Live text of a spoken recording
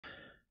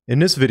In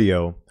this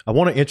video, I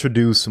want to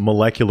introduce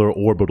molecular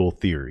orbital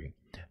theory.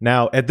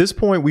 Now, at this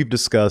point, we've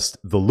discussed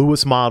the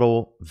Lewis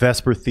model,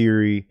 VSEPR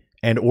theory,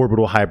 and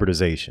orbital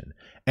hybridization.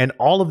 And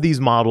all of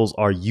these models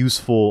are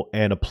useful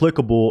and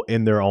applicable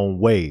in their own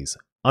ways,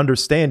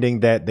 understanding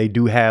that they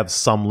do have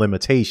some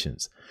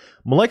limitations.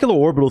 Molecular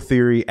orbital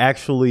theory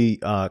actually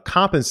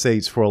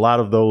compensates for a lot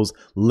of those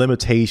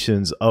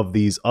limitations of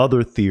these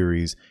other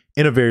theories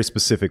in a very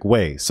specific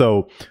way.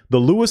 So the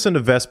Lewis and the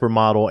VSEPR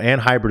model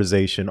and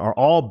hybridization are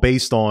all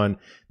based on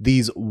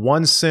these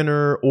one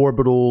center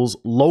orbitals,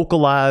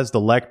 localized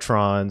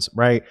electrons,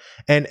 right?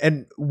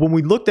 And when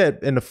we looked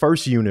at in the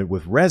first unit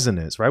with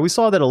resonance, right, we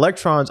saw that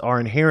electrons are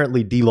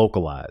inherently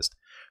delocalized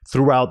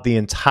throughout the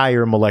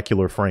entire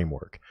molecular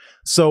framework.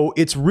 So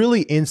it's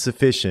really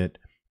insufficient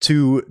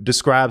to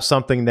describe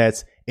something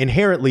that's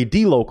inherently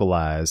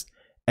delocalized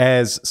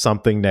as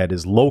something that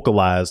is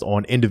localized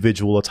on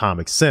individual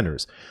atomic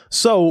centers.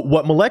 So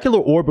what molecular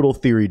orbital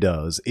theory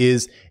does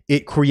is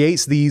it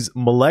creates these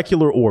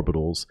molecular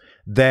orbitals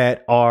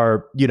that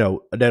are,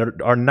 that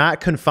are not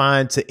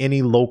confined to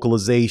any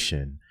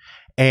localization,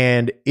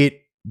 and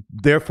it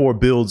therefore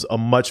builds a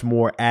much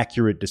more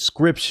accurate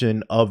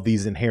description of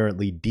these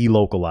inherently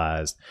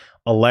delocalized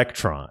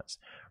electrons.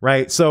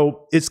 Right.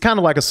 So it's kind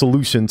of like a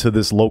solution to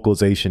this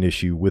localization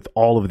issue with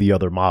all of the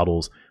other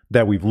models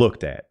that we've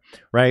looked at.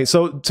 Right.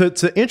 So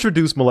to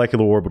introduce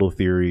molecular orbital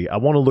theory, I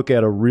want to look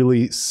at a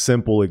really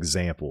simple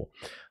example.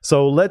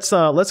 So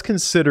let's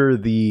consider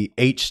the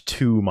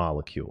H2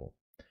 molecule.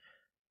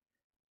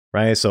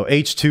 Right. So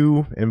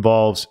H2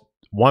 involves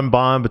one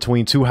bond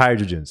between two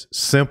hydrogens,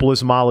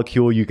 simplest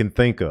molecule you can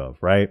think of.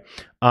 Right.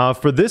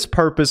 For this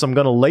purpose, I'm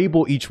going to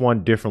label each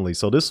one differently.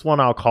 So this one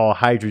I'll call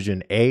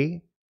hydrogen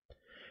A,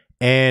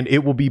 and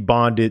it will be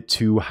bonded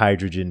to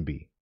hydrogen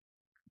B,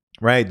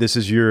 right? This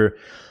is your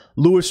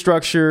Lewis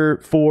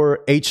structure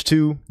for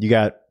H2. You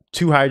got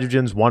two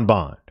hydrogens, one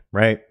bond,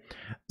 right?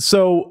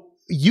 So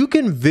you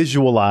can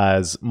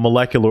visualize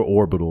molecular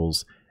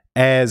orbitals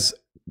as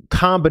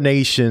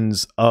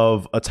combinations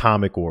of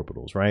atomic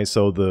orbitals, right?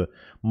 So the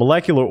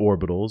molecular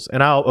orbitals,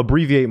 and I'll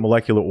abbreviate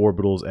molecular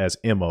orbitals as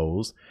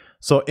MOs.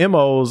 So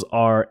MOs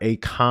are a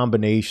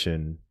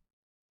combination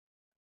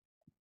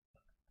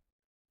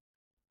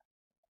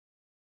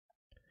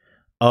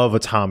of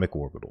atomic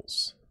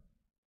orbitals.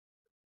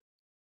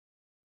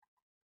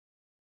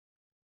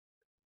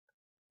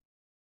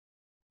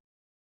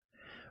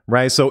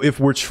 Right. So if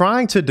we're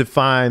trying to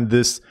define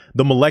the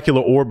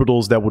molecular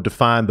orbitals that will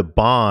define the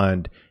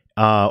bond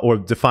or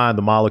define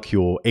the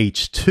molecule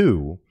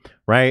H2,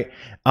 right,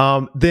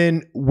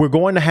 then we're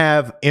going to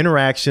have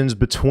interactions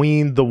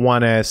between the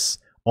 1s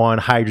on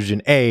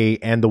hydrogen A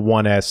and the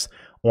 1s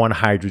on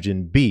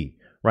hydrogen B,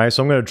 right?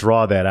 So I'm going to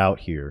draw that out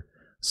here.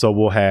 So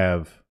we'll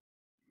have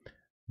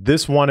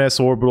this 1s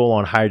orbital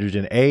on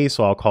hydrogen A,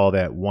 so I'll call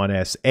that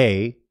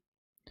 1sa,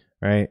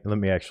 right? Let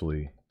me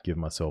actually give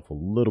myself a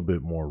little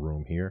bit more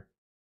room here.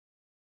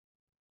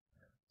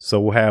 So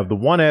we'll have the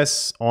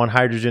 1s on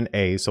hydrogen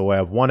A, so we'll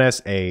have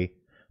 1sa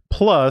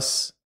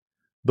plus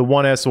the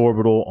 1s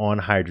orbital on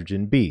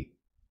hydrogen B,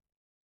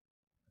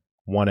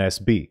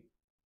 1sb.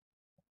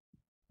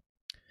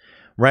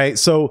 Right?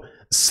 So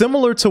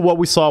similar to what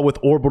we saw with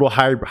orbital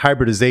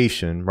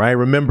hybridization, right?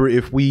 Remember,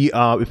 if we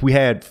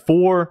had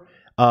four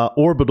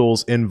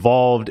orbitals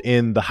involved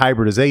in the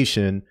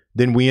hybridization,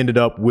 then we ended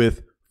up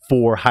with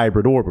four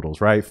hybrid orbitals,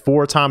 right?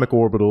 Four atomic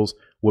orbitals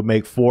would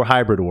make four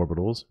hybrid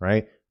orbitals,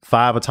 right?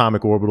 Five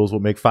atomic orbitals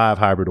would make five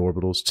hybrid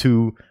orbitals,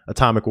 two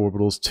atomic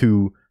orbitals,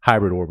 two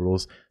hybrid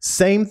orbitals.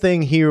 Same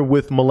thing here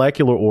with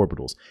molecular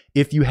orbitals.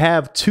 If you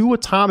have two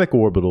atomic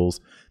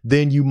orbitals,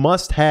 then you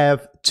must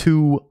have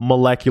two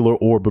molecular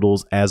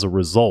orbitals as a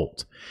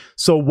result.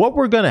 So what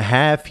we're going to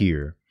have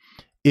here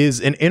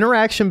is an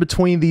interaction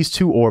between these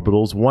two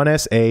orbitals,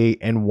 1sa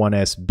and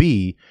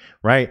 1sb,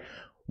 right?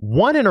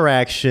 One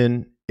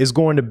interaction is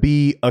going to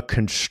be a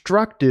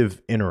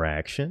constructive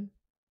interaction.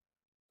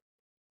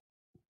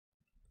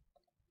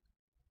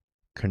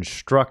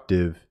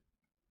 Constructive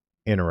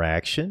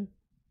interaction.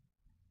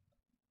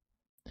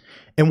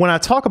 And when I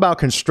talk about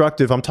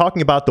constructive, I'm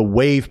talking about the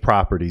wave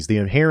properties, the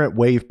inherent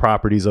wave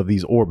properties of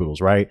these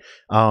orbitals, right?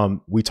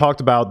 We talked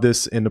about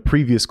this in the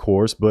previous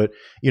course, but,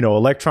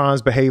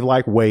 electrons behave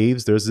like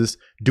waves. There's this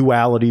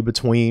duality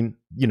between,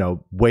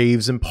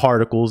 waves and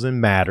particles and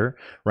matter,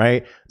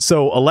 right?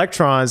 So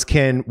electrons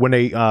can, when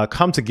they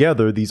come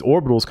together, these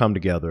orbitals come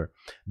together,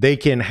 they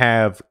can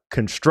have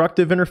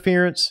constructive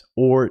interference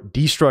or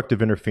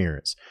destructive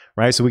interference,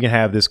 right? So we can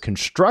have this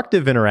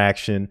constructive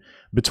interaction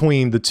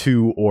between the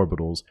two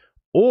orbitals,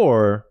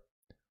 or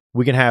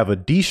we can have a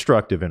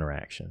destructive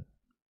interaction,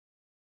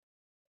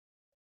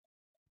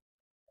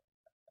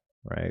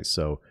 right?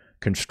 So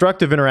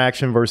constructive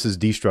interaction versus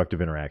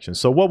destructive interaction.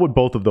 So what would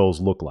both of those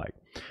look like?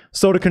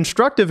 So the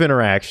constructive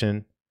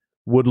interaction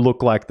would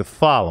look like the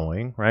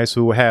following, right?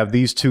 So we'll have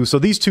these two. So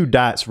these two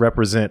dots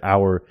represent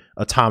our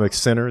atomic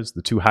centers,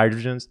 the two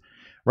hydrogens,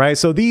 right?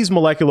 So these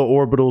molecular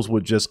orbitals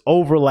would just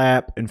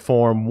overlap and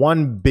form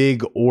one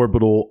big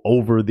orbital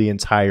over the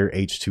entire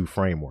H2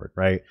 framework,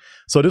 right?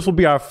 So this will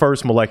be our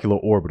first molecular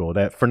orbital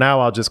that for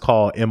now I'll just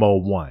call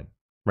MO1,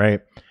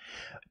 right?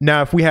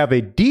 Now, if we have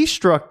a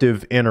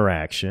destructive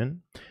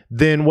interaction,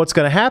 then what's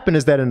going to happen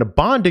is that in the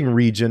bonding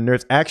region, there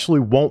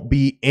actually won't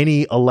be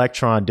any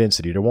electron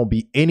density. There won't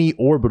be any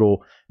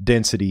orbital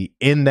density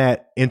in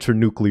that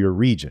internuclear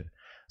region.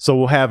 So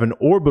we'll have an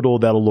orbital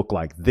that'll look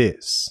like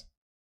this.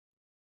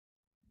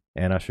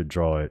 And I should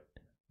draw it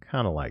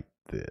kind of like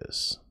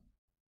this.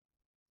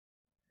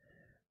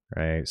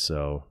 Right,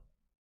 so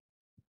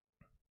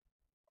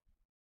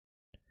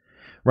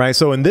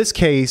in this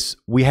case,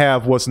 we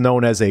have what's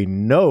known as a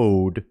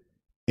node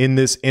in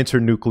this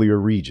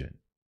internuclear region.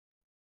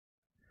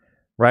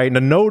 Right, and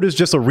a node is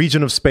just a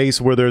region of space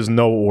where there's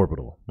no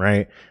orbital,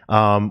 right?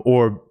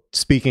 Or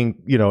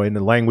speaking, in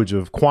the language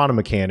of quantum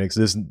mechanics,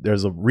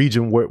 there's a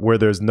region where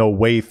there's no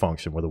wave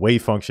function, where the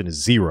wave function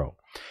is zero,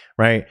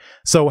 right?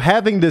 So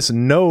having this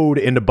node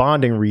in the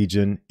bonding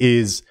region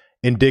is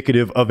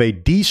indicative of a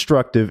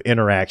destructive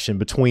interaction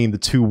between the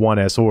two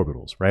 1s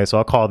orbitals, right? So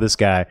I'll call this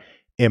guy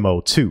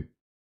MO2.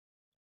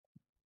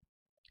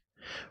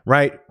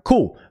 Right,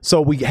 cool.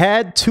 So we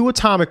had two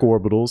atomic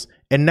orbitals,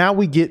 and now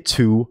we get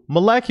two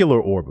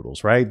molecular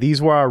orbitals, right?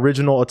 These were our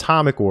original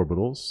atomic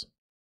orbitals,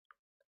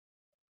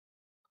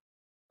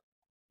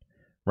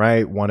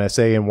 right?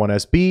 1sa and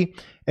 1sb.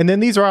 And then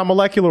these are our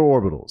molecular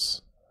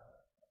orbitals.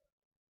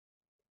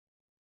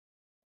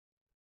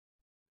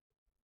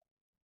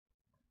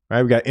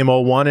 Right, we got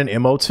MO1 and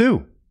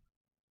MO2.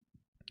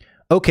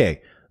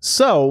 Okay,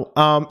 so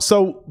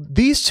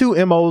these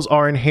two MOs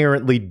are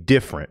inherently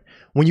different.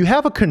 When you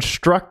have a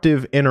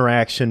constructive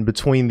interaction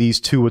between these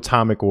two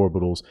atomic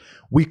orbitals,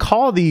 we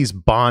call these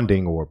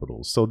bonding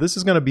orbitals. So this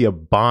is going to be a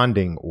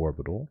bonding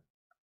orbital.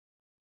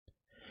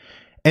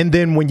 And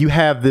then when you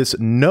have this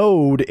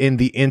node in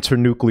the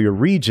internuclear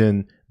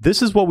region,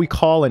 this is what we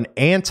call an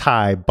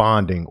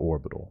anti-bonding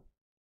orbital.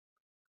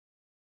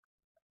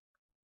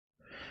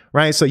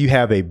 Right? So you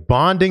have a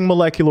bonding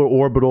molecular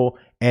orbital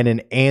and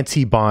an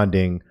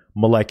anti-bonding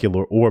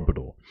molecular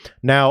orbital.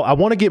 Now, I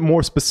want to get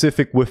more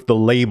specific with the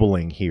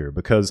labeling here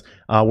because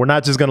we're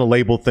not just going to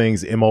label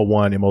things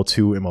MO1,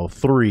 MO2,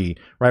 MO3,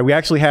 right? We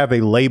actually have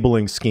a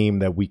labeling scheme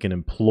that we can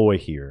employ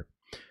here.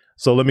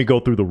 So let me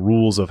go through the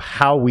rules of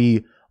how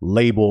we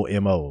label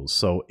MOs.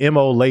 So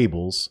MO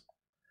labels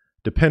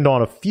depend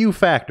on a few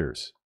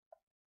factors.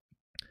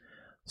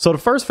 So the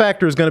first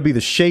factor is going to be the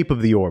shape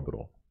of the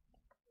orbital.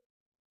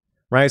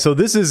 Right, so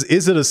this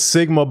is it a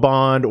sigma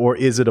bond or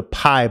is it a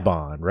pi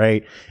bond,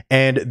 right?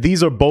 And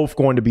these are both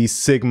going to be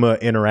sigma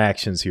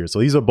interactions here. So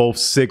these are both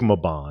sigma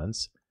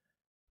bonds.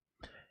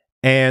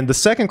 And the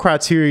second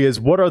criteria is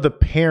what are the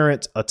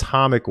parent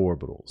atomic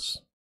orbitals?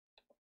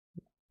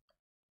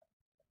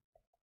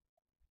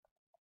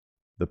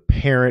 The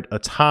parent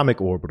atomic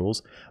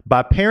orbitals.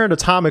 By parent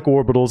atomic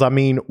orbitals, I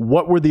mean,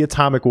 what were the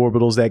atomic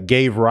orbitals that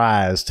gave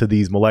rise to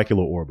these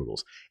molecular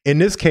orbitals? In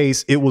this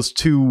case, it was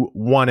two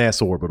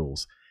 1s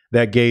orbitals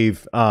that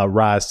gave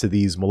rise to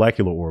these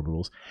molecular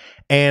orbitals.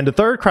 And the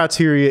third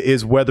criteria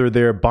is whether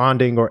they're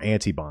bonding or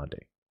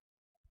anti-bonding.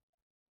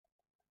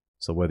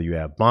 So whether you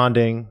have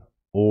bonding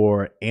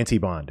or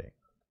anti-bonding.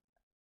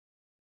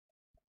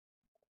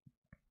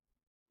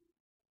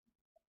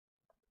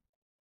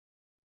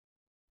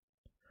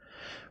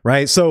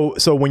 Right, so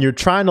when you're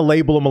trying to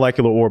label a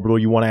molecular orbital,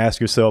 you want to ask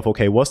yourself,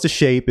 okay, what's the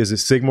shape? Is it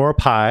sigma or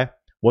pi?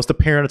 What's the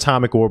parent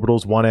atomic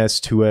orbitals, 1s,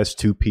 2s,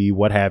 2p,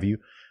 what have you?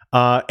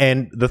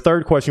 And the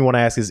third question you want to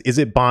ask is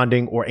it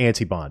bonding or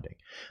anti-bonding?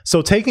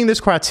 So taking this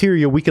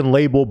criteria, we can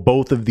label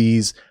both of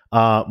these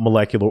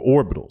molecular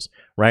orbitals,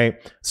 right?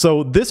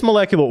 So this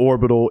molecular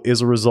orbital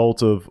is a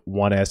result of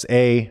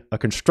 1sa, a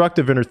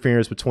constructive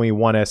interference between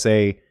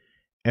 1sa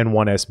and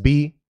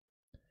 1sb,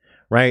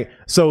 right?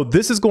 So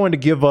this is going to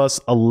give us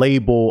a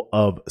label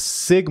of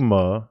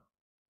sigma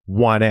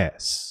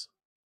 1s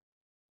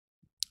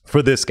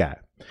for this guy.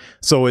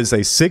 So it's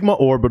a sigma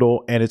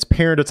orbital and its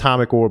parent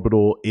atomic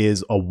orbital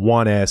is a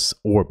 1s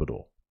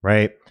orbital,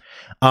 right?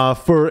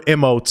 For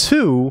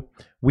MO2,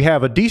 we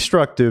have a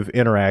destructive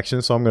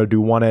interaction. So I'm going to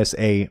do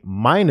 1sa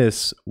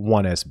minus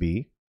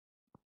 1sb.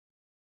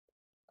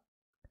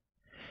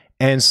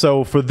 And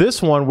so for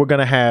this one, we're going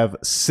to have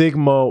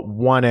sigma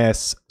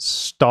 1s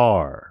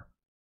star.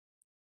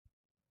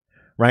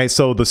 Right,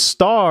 so the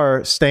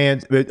star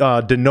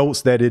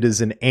denotes that it is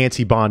an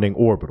anti-bonding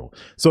orbital.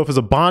 So if it's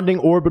a bonding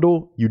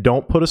orbital, you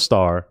don't put a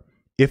star.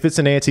 If it's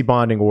an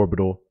anti-bonding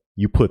orbital,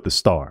 you put the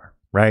star.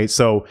 Right,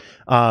 so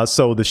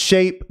the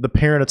shape, the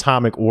parent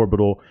atomic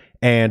orbital,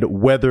 and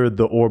whether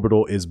the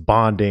orbital is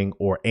bonding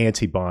or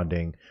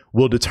anti-bonding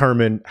will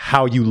determine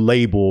how you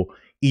label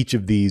each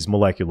of these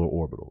molecular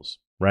orbitals.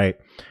 Right.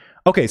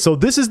 Okay, so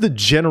this is the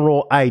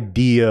general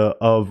idea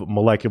of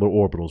molecular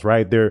orbitals,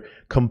 right? They're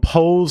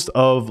composed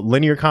of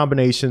linear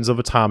combinations of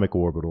atomic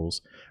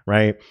orbitals,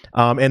 right?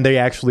 And they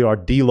actually are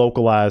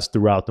delocalized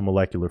throughout the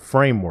molecular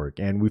framework.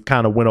 And we've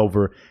kind of went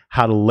over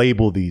how to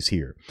label these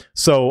here.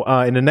 So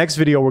in the next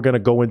video, we're going to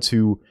go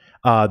into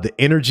the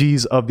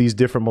energies of these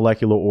different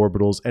molecular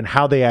orbitals, and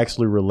how they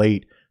actually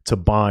relate to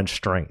bond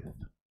strength.